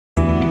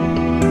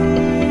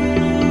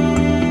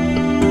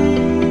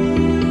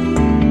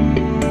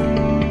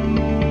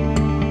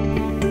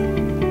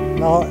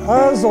Now,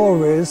 as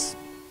always,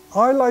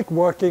 I like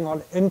working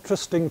on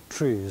interesting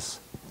trees.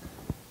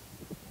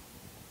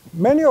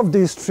 Many of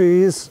these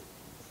trees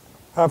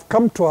have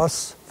come to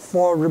us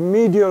for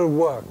remedial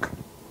work.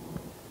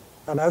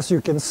 And as you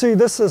can see,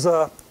 this is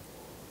a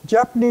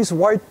Japanese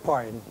white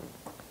pine.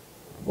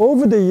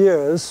 Over the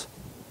years,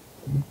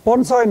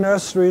 bonsai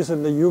nurseries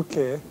in the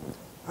UK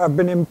have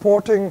been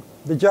importing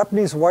the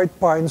Japanese white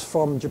pines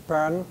from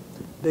Japan.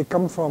 They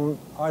come from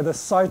either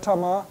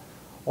Saitama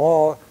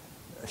or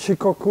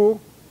Shikoku,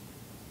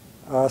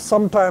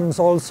 sometimes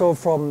also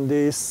from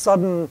the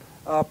southern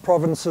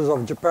provinces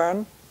of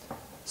Japan.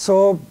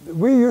 So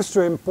we used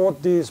to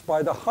import these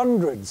by the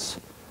hundreds.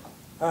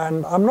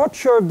 And I'm not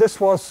sure if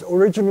this was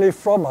originally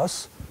from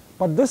us,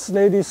 but this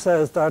lady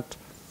says that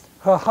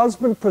her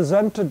husband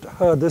presented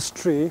her this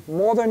tree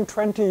more than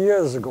 20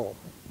 years ago.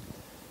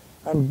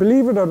 And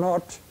believe it or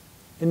not,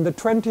 in the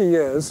 20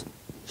 years,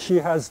 she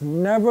has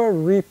never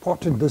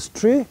repotted this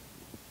tree.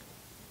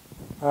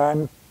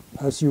 And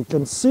as you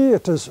can see,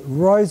 it is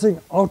rising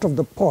out of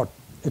the pot.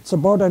 It's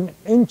about an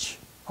inch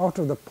out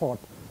of the pot.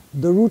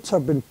 The roots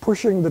have been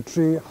pushing the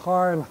tree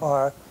higher and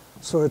higher,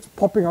 so it's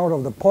popping out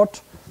of the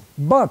pot.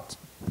 But,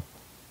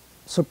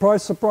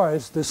 surprise,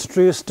 surprise, this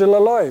tree is still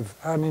alive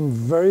and in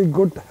very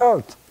good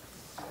health.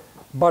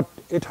 But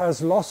it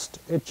has lost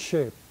its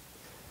shape.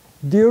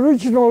 The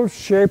original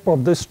shape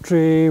of this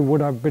tree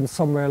would have been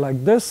somewhere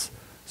like this.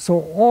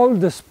 So all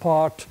this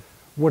part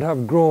would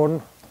have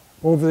grown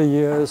over the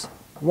years.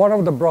 One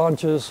of the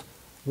branches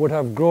would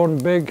have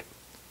grown big,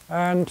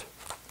 and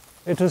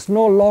it is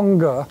no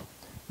longer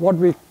what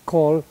we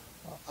call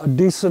a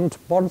decent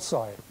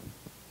bonsai.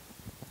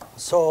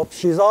 So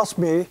she's asked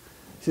me,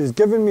 she's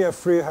given me a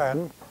free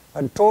hand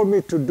and told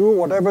me to do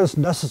whatever is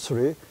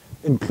necessary,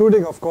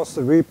 including, of course,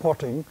 the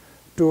repotting,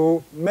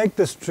 to make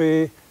this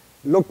tree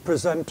look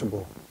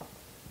presentable.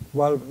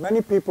 Well,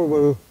 many people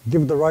will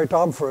give the right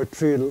arm for a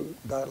tree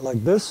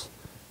like this.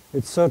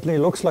 It certainly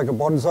looks like a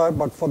bonsai,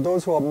 but for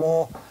those who are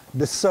more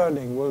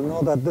discerning will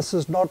know that this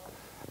is not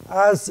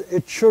as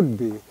it should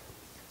be.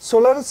 So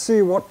let us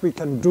see what we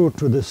can do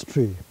to this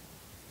tree.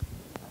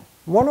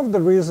 One of the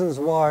reasons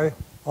why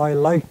I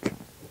like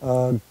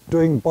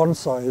doing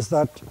bonsai is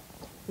that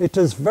it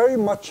is very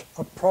much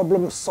a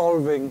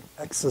problem-solving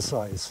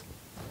exercise.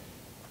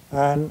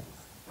 And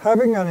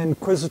having an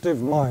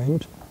inquisitive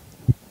mind,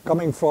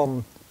 coming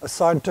from a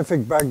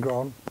scientific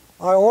background,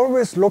 I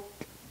always look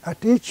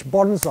at each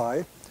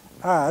bonsai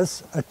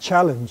as a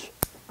challenge.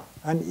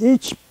 And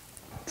each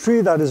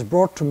tree that is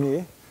brought to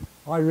me,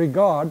 I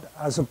regard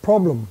as a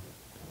problem.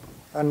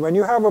 And when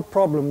you have a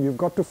problem, you've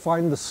got to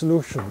find the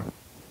solution.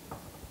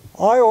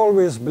 I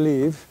always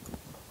believe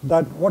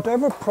that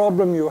whatever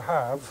problem you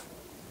have,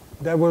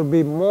 there will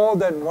be more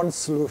than one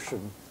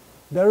solution.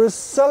 There is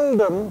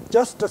seldom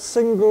just a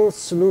single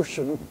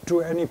solution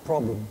to any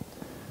problem.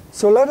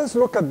 So let us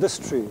look at this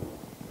tree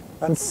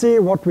and see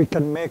what we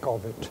can make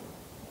of it.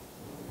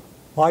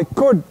 I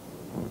could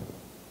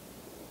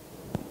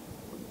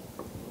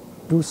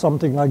do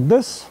something like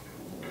this.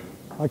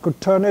 I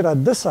could turn it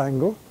at this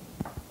angle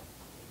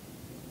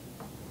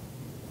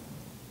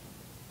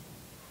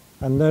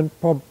and then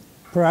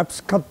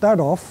perhaps cut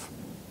that off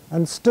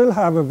and still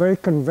have a very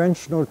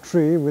conventional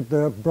tree with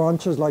the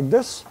branches like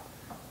this.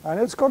 And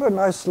it's got a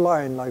nice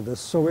line like this,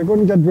 so we're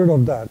going to get rid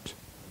of that.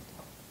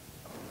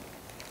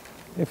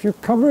 If you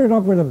cover it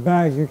up with a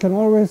bag, you can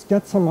always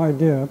get some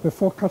idea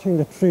before cutting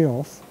the tree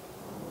off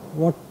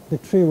what the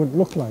tree would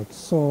look like.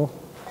 So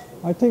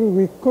I think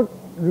we could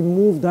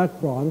remove that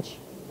branch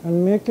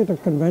and make it a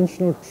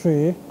conventional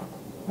tree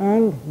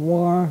and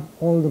wire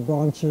all the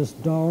branches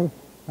down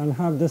and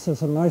have this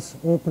as a nice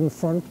open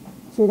front.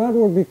 So that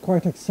would be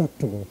quite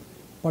acceptable.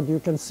 But you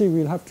can see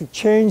we'll have to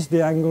change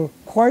the angle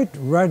quite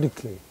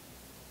radically.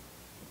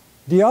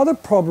 The other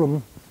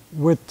problem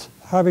with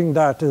having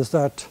that is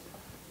that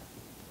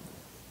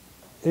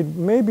it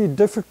may be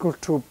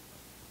difficult to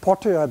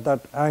pot it at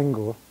that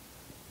angle.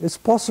 It's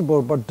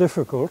possible, but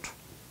difficult.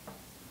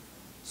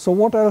 So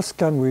what else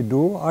can we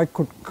do? I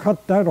could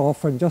cut that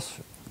off and just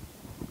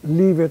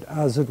leave it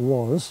as it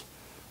was,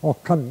 or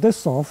cut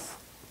this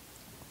off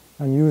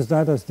and use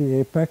that as the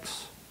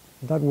apex.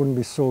 That wouldn't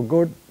be so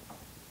good.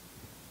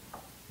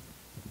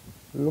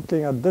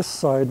 Looking at this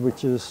side,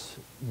 which is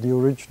the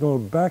original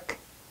back,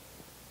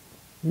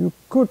 you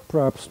could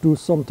perhaps do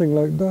something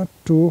like that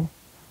too,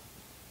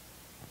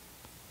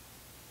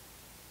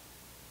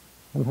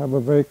 and have a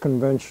very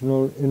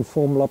conventional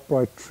informal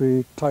upright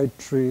tree, tight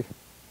tree.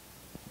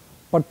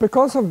 But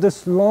because of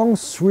this long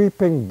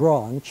sweeping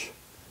branch,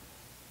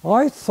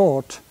 I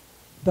thought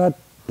that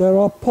there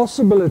are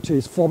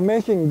possibilities for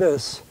making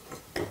this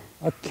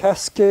a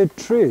cascade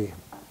tree.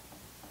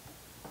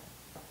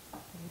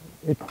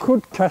 It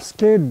could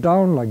cascade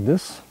down like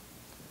this,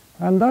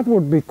 and that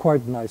would be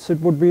quite nice. It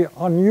would be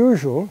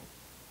unusual,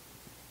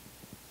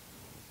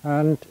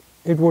 and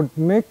it would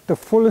make the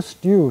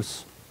fullest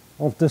use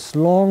of this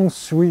long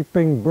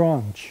sweeping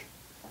branch.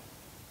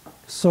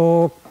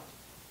 So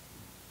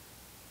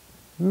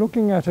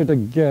looking at it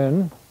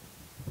again,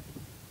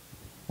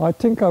 I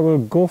think I will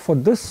go for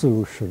this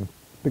solution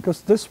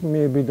because this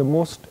may be the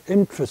most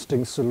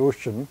interesting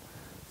solution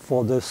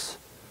for this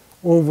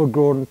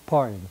overgrown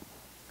pine.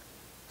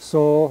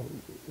 So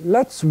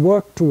let's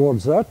work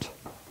towards that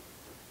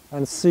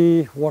and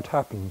see what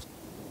happens.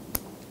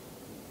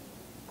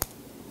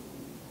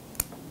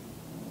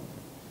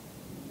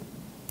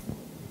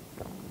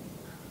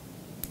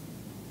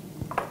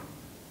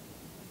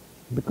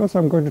 Because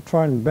I'm going to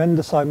try and bend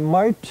this, I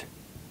might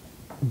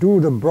do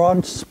the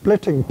branch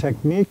splitting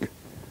technique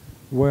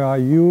where I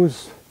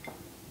use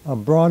a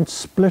branch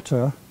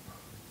splitter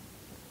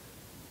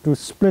to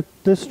split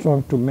this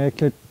trunk to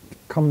make it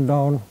come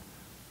down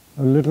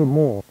a little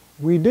more.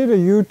 We did a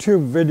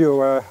YouTube video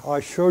where I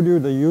showed you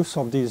the use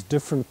of these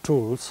different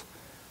tools,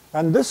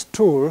 and this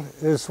tool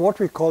is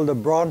what we call the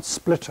branch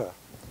splitter.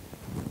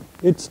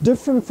 It's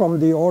different from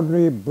the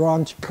ordinary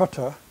branch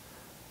cutter.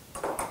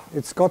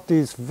 It's got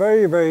these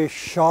very, very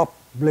sharp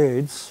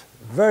blades,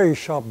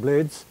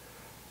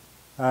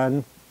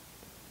 and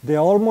they're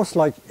almost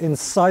like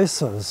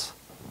incisors.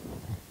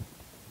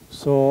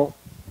 So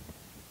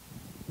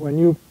when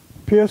you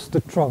pierce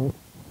the trunk,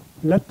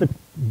 let the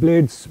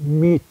blades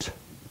meet.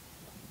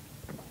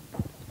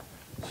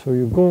 So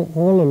you go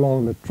all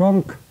along the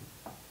trunk,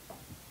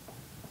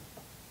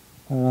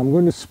 and I'm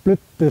going to split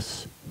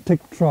this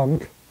thick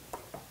trunk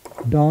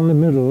down the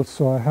middle,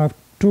 so I have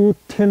two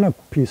thinner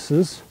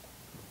pieces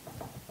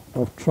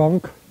of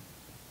trunk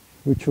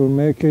which will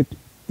make it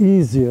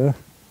easier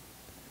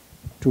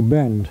to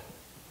bend,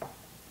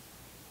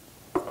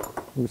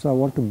 because I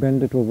want to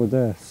bend it over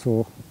there,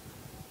 so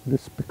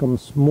this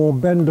becomes more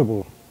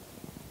bendable.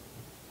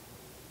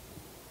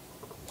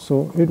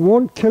 So it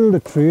won't kill the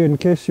tree. In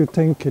case you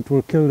think it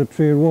will kill the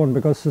tree, it won't,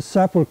 because the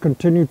sap will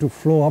continue to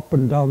flow up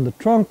and down the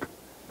trunk.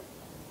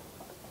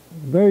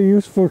 Very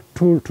useful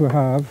tool to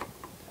have,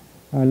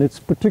 and it's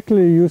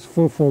particularly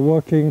useful for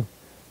working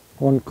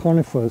on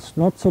conifers,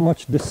 not so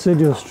much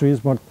deciduous trees,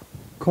 but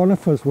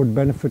conifers would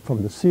benefit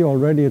from this. See,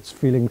 already it's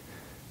feeling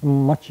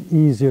much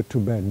easier to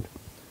bend.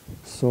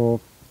 So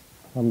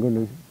I'm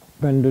going to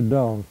bend it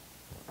down.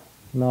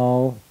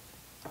 Now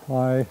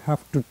I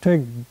have to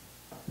take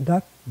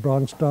that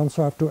branch down,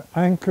 so I have to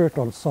anchor it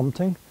on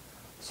something.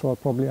 So I'll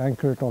probably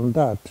anchor it on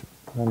that.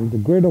 And the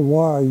grade of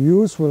wire I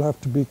use will have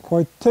to be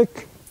quite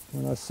thick.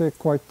 When I say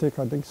quite thick,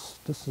 I think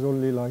this is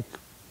only like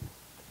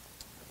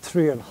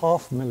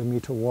 3.5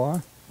 millimeter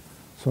wire.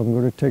 So I'm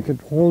going to take it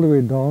all the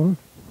way down.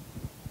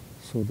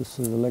 So this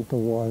is the length of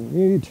wire I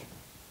need.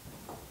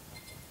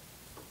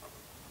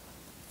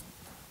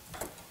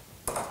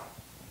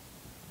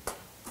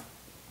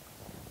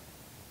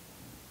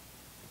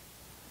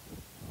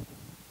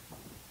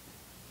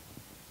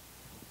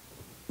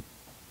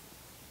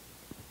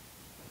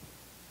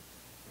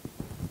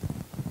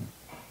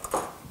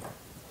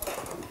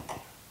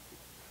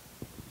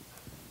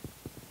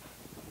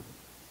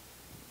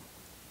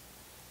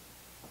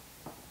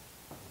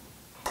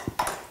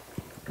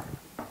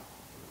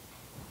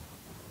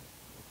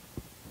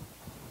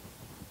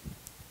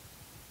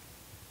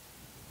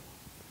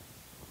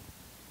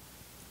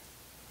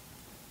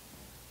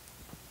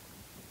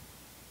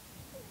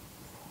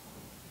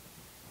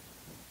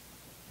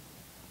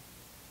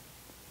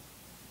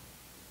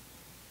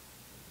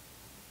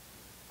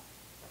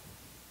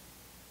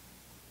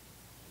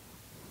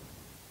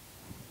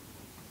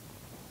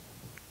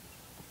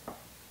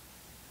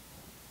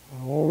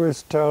 I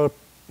always tell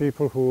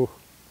people who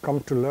come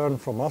to learn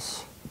from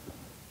us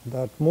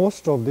that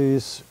most of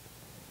these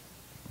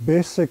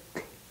basic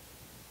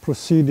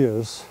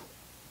procedures,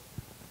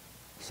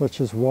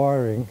 such as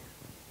wiring,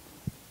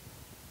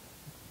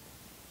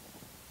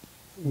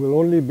 will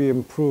only be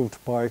improved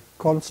by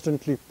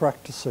constantly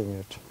practicing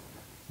it.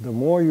 The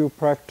more you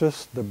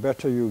practice, the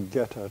better you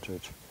get at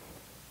it.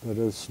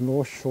 There is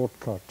no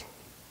shortcut.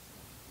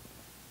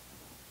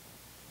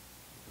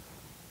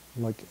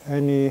 Like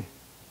any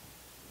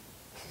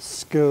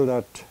skill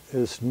that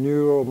is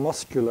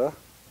neuromuscular,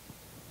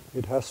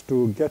 it has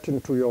to get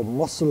into your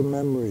muscle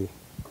memory,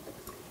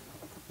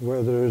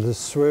 whether it is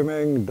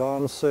swimming,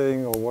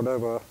 dancing, or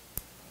whatever.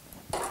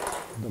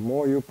 The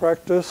more you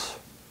practice,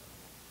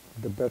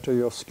 the better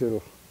your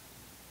skill.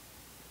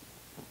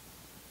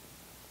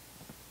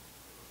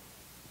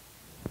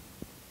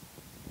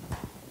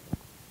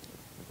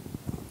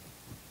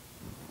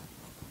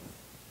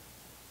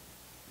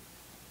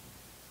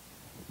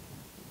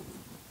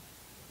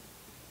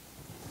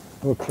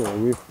 Okay,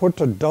 we've put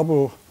a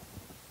double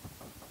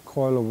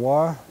coil of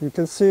wire. You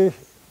can see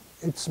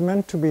it's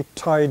meant to be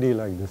tidy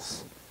like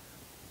this.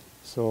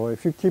 So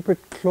if you keep it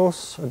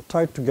close and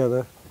tight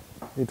together,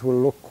 it will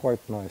look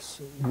quite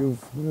nice.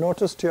 You've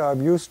noticed here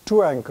I've used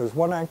two anchors,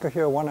 one anchor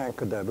here, one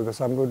anchor there, because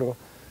I'm going to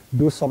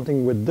do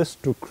something with this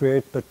to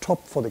create the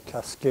top for the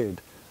cascade.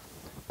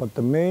 But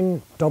the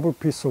main double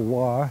piece of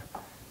wire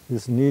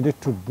is needed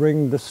to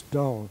bring this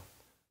down.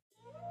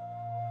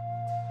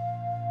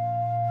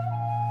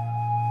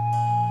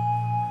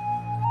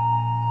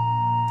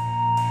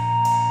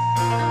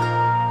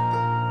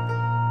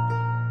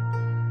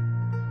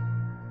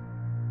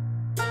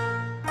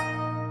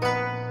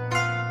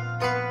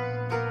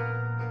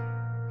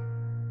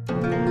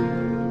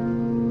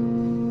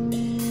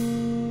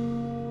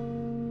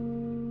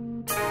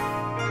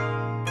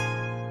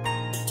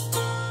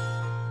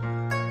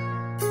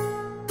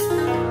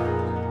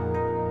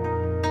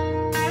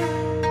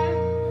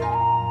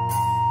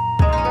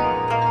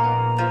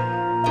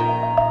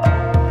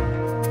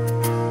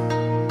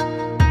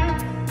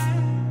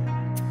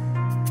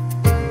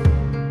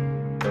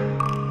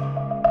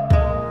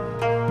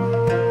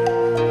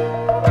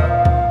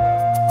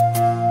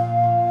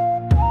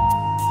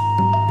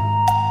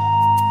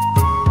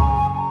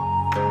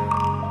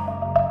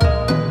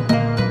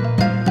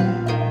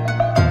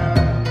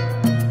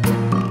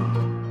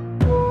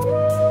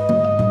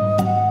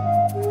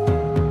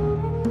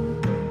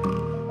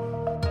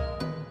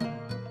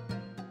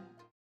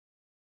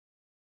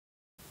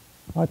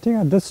 I think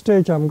at this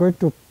stage I'm going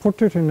to put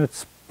it in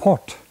its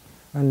pot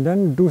and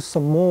then do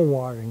some more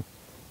wiring.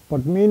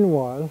 But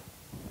meanwhile,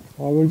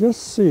 I will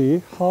just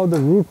see how the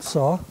roots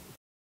are.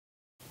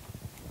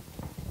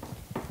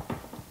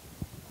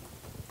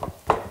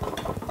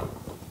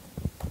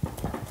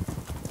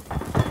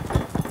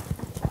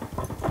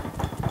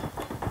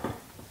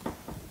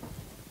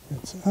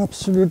 It's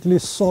absolutely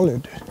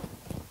solid.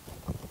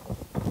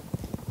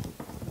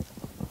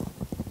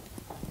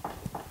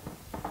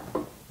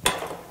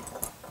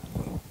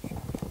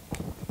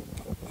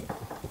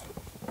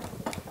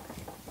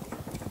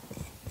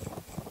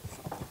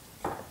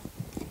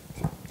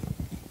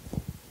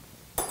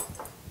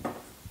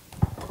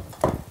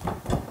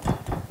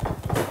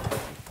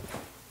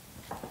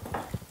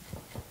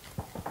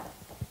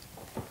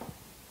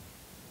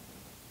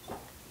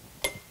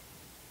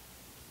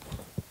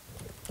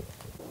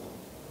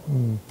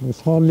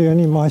 There's hardly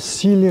any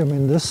mycelium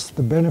in this,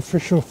 the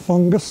beneficial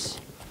fungus.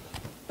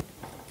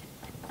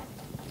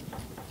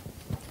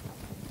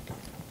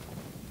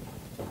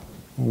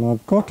 And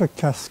I've got a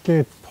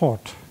cascade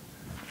pot.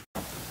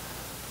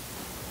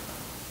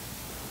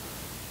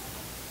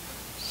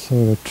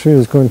 So the tree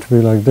is going to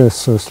be like this,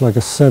 so it's like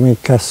a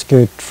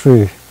semi-cascade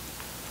tree.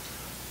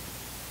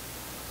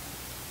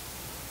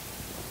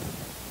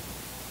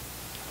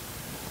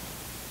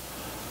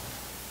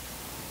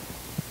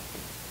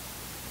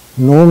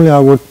 Normally I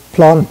would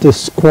plant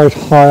this quite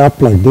high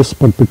up like this,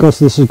 but because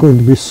this is going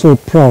to be so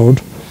proud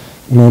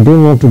and I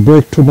don't want to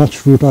break too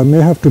much root, I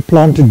may have to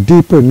plant it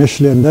deeper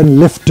initially and then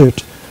lift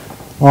it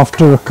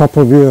after a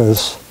couple of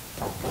years.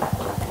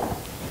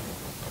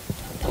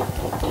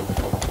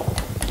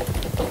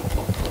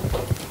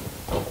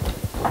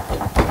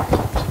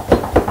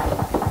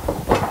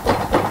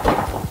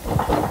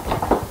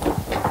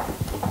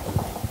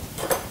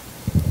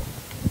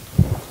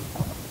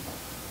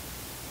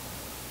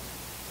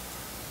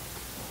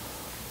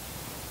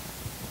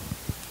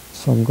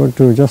 So I'm going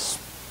to just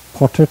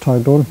pot it. I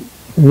don't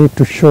need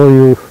to show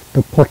you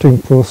the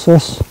potting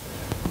process.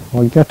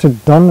 I'll get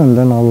it done and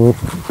then I will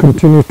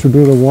continue to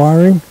do the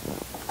wiring.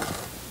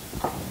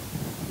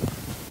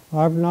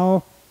 I've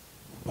now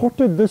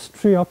potted this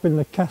tree up in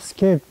the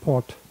cascade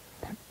pot.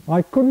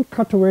 I couldn't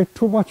cut away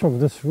too much of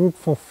this root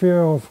for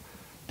fear of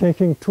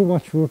taking too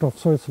much root off,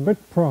 so it's a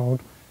bit proud,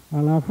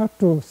 and I've had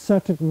to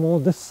set it more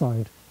this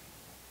side.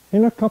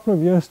 In a couple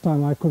of years'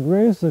 time I could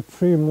raise the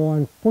tree more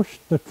and push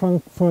the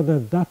trunk further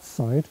that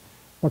side,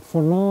 but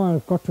for now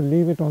I've got to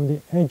leave it on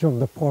the edge of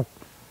the pot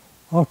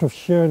out of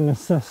sheer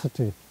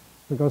necessity,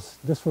 because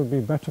this will be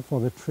better for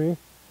the tree.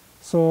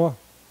 So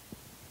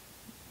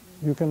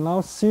you can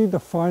now see the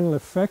final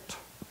effect.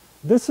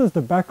 This is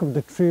the back of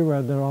the tree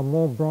where there are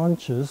more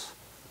branches.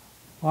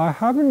 I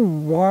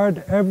haven't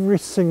wired every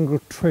single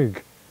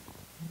twig.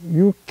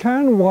 You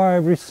can wire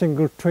every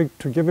single twig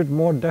to give it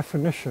more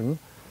definition,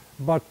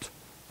 but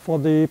for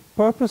the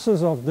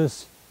purposes of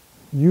this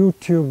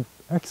YouTube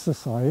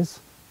exercise,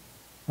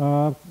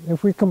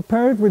 if we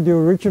compare it with the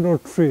original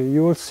tree,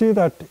 you will see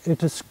that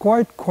it is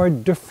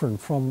quite different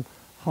from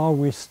how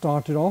we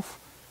started off.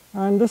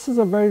 And this is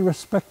a very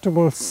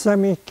respectable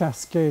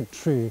semi-cascade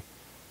tree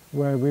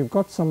where we've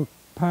got some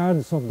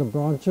pads of the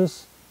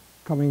branches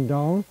coming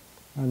down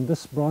and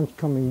this branch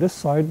coming this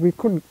side. We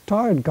could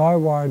tie it guy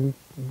wire and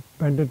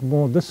bend it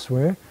more this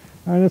way,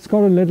 and it's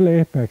got a little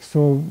apex.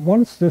 So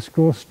once this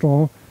grows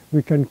strong,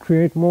 we can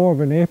create more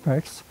of an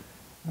apex,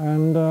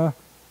 and the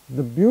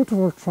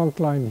beautiful trunk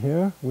line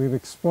here, we've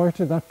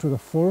exploited that to the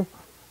full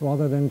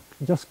rather than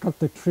just cut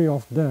the tree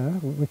off there,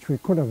 which we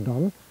could have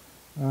done.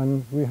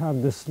 And we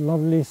have this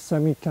lovely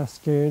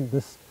semi-cascade.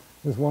 This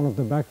is one of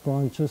the back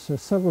branches.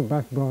 There's several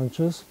back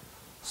branches.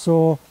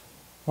 So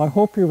I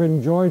hope you've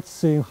enjoyed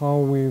seeing how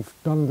we've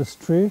done this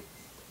tree,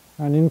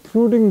 and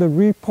including the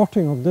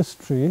repotting of this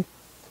tree.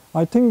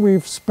 I think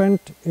we've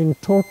spent in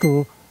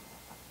total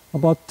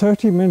about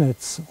 30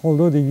 minutes,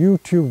 although the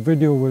YouTube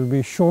video will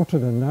be shorter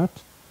than that,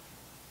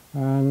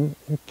 and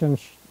it can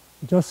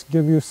just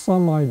give you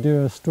some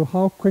idea as to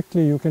how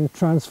quickly you can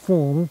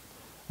transform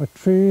a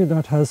tree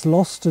that has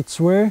lost its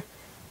way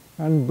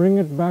and bring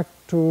it back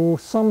to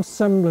some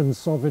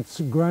semblance of its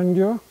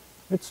grandeur.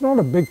 It's not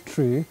a big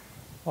tree.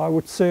 I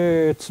would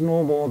say it's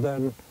no more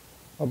than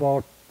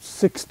about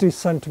 60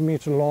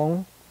 centimeter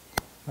long,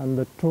 and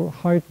the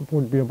height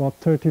would be about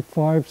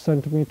 35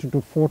 centimeter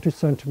to 40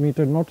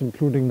 centimeter, not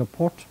including the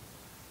pot.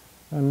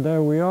 And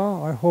there we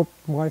are. I hope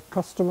my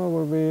customer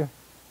will be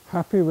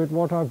happy with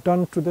what I've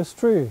done to this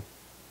tree.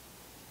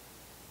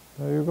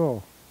 There you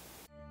go.